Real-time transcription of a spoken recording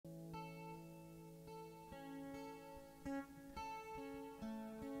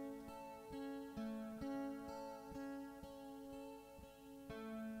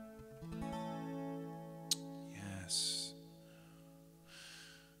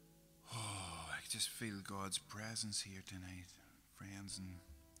just feel God's presence here tonight, friends, and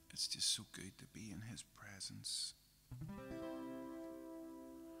it's just so good to be in His presence.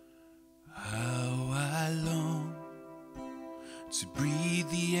 How I long to breathe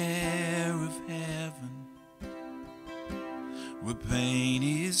the air of heaven, where pain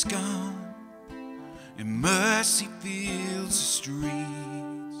is gone and mercy fills the streets,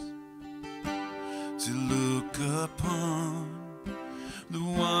 to look upon the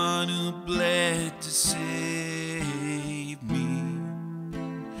one who bled to save me,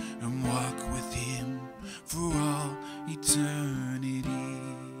 and walk with Him for all eternity.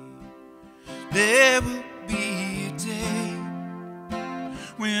 There will be a day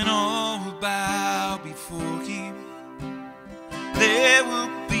when all will bow before Him. There will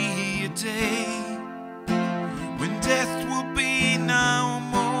be a day when death will be no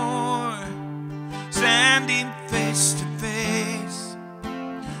more, standing face to face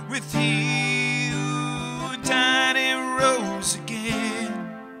with He who died and rose again.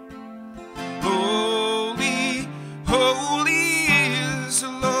 Holy, holy is the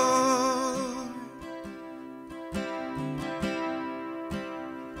Lord.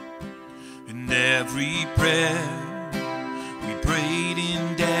 And every prayer we prayed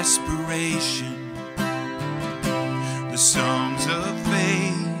in desperation, the songs of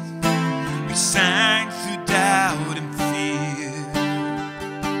faith we sang through doubt and fear,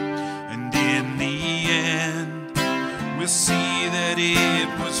 and in the end we'll see that it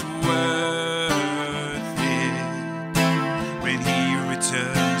was worth it when He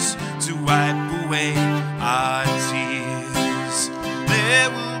returns to wipe away our tears. There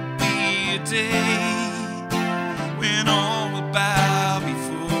will be a day when all will bow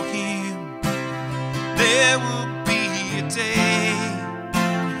before Him. There will be a day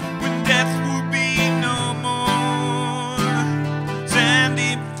when death will be no more,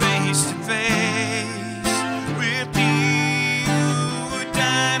 standing face to face with He who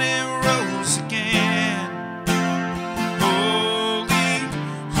died and rose again. Holy,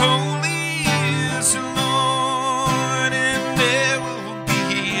 holy is the Lord. And there will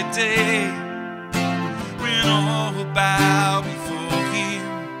be a day when all will bow before Him.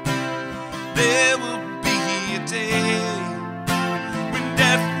 There will be a day when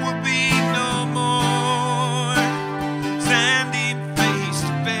death will be no more, standing face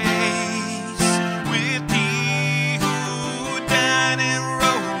to face with He who died and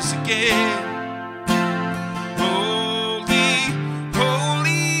rose again. Holy,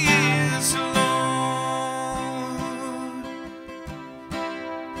 holy is the Lord.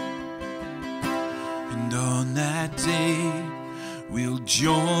 And on that day we'll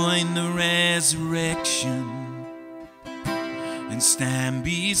join the resurrection and stand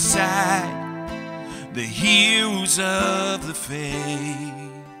beside the heroes of the faith.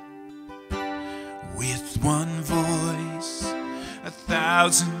 With one voice,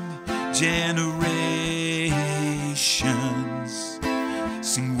 1,000 generations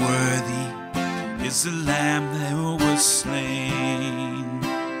sing, worthy is the Lamb that was slain.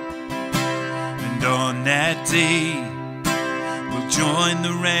 And on that day we'll join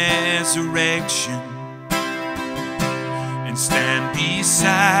the resurrection and stand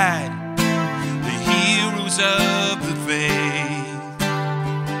beside the heroes of the faith.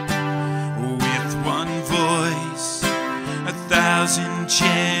 With one voice, 1,000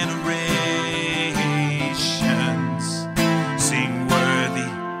 generations sing, worthy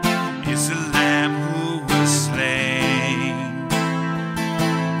is the Lamb who was slain.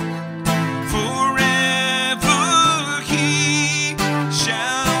 Forever He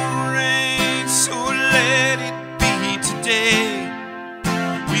shall reign, so let it be today.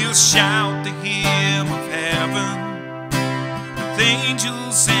 We'll shout the hymn of heaven with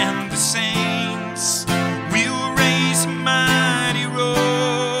angels and the saints. We'll raise a mighty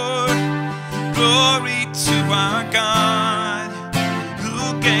roar, glory to our God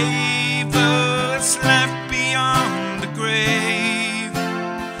who gave us life beyond the grave.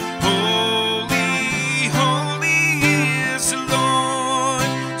 Holy, holy is the Lord,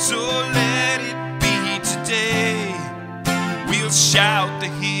 so let it be today. We'll shout the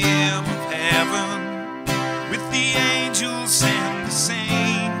hymn of heaven with the angels and the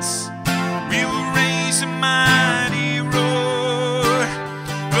saints. We'll raise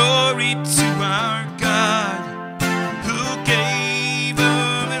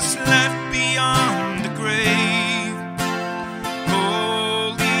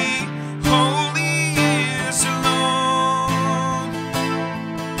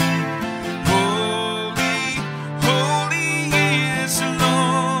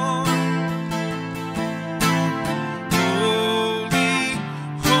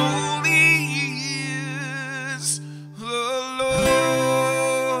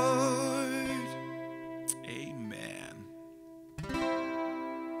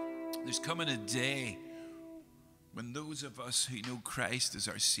There's coming a day when those of us who know Christ as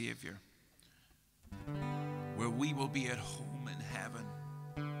our Savior, where we will be at home in heaven.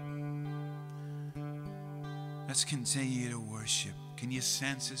 Let's continue to worship. Can you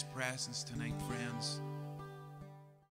sense His presence tonight, friends?